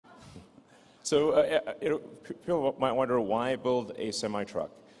So people might wonder why build a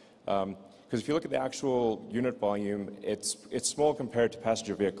semi-truck. Because if you look at the actual unit volume, it's small compared to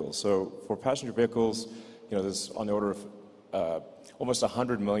passenger vehicles. So for passenger vehicles, there's on the order of almost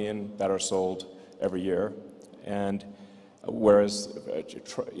 100 million that are sold every year, and whereas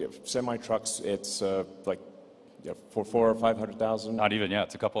semi-trucks, it's like for 400,000 or 500,000. Not even, yeah.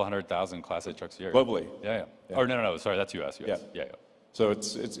 It's a couple 100,000 Class 8 trucks a year. Globally. Yeah. Or no. Sorry, that's U.S. Yeah. So in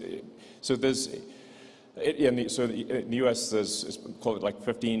the U.S. there's call it like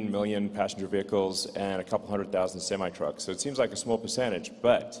 15 million passenger vehicles and a couple 100,000 semi-trucks. So it seems like a small percentage,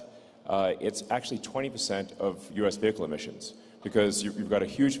 but it's actually 20% of U.S. vehicle emissions because you've got a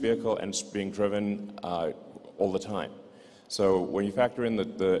huge vehicle and it's being driven all the time. So when you factor in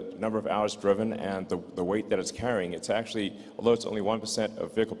the number of hours driven and the weight that it's carrying, it's actually, although it's only 1%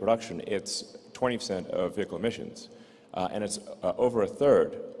 of vehicle production, it's 20% of vehicle emissions. And it's over a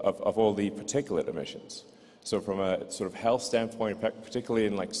third of all the particulate emissions. So from a sort of health standpoint, particularly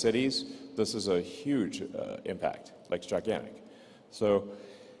in like cities, this is a huge impact, like it's gigantic. So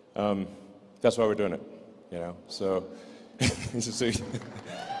that's why we're doing it, So,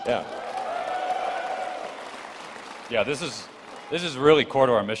 yeah. Yeah, this is really core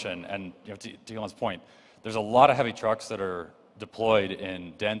to our mission, and to Elon's point, there's a lot of heavy trucks that are deployed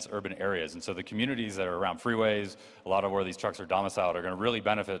in dense urban areas, and so the communities that are around freeways, a lot of where these trucks are domiciled, are going to really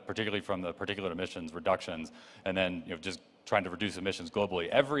benefit, particularly from the particulate emissions reductions, and then just trying to reduce emissions globally.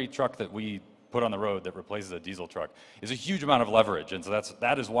 Every truck that we put on the road that replaces a diesel truck is a huge amount of leverage, and so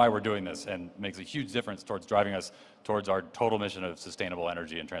that is why we're doing this, and makes a huge difference towards driving us towards our total mission of sustainable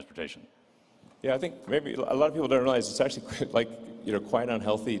energy and transportation. Yeah, I think maybe a lot of people don't realize it's actually quite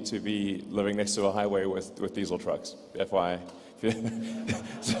unhealthy to be living next to a highway with diesel trucks. FYI.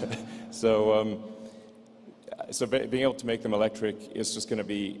 So being able to make them electric is just going to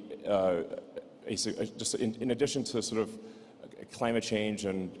be just in addition to sort of climate change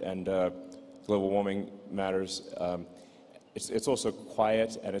and global warming matters. It's also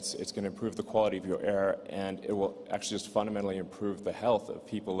quiet, and it's going to improve the quality of your air, and it will actually just fundamentally improve the health of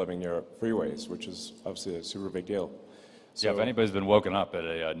people living near freeways, which is obviously a super big deal. So, yeah, if anybody's been woken up at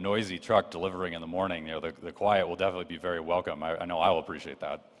a noisy truck delivering in the morning, the quiet will definitely be very welcome. I know I will appreciate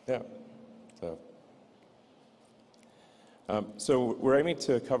that. Yeah. So we're aiming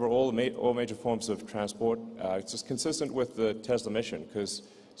to cover all major forms of transport. It's just consistent with the Tesla mission, because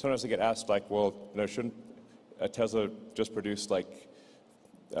sometimes I get asked, like, well, shouldn't Tesla just produce like,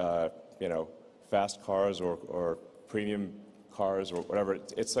 fast cars or premium cars or whatever?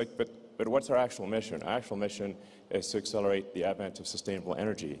 It's like, but what's our actual mission? Our actual mission is to accelerate the advent of sustainable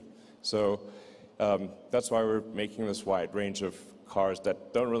energy. So that's why we're making this wide range of cars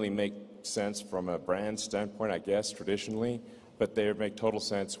that don't really make sense from a brand standpoint, I guess, traditionally, but they make total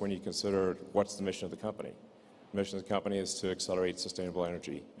sense when you consider what's the mission of the company. The mission of the company is to accelerate sustainable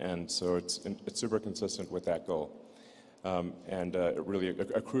energy, and so it's super consistent with that goal, and really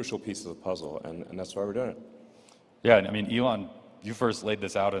a crucial piece of the puzzle, and that's why we're doing it. Yeah, I mean, Elon, you first laid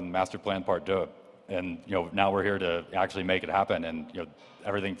this out in Master Plan Part 2, and now we're here to actually make it happen, and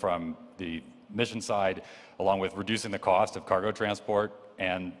everything from the mission side, along with reducing the cost of cargo transport,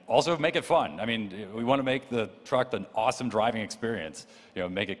 and also make it fun. I mean, we want to make the truck an awesome driving experience,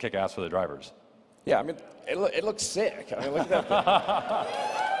 make it kick ass for the drivers. Yeah, I mean, it looks sick. I mean, look at that thing.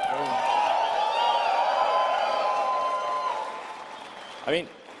 I mean,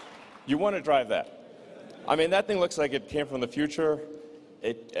 you want to drive that. I mean, that thing looks like it came from the future.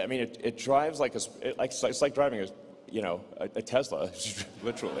 It drives like it's like driving a Tesla,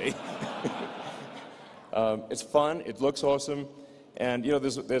 literally. It's fun. It looks awesome, and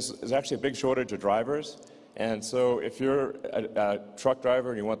there's actually a big shortage of drivers. And so if you're a truck driver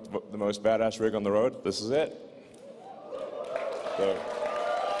and you want the most badass rig on the road, this is it.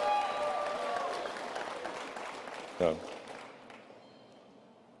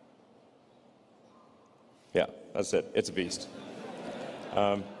 Yeah, that's it. It's a beast.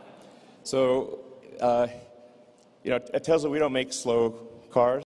 At Tesla, we don't make slow cars.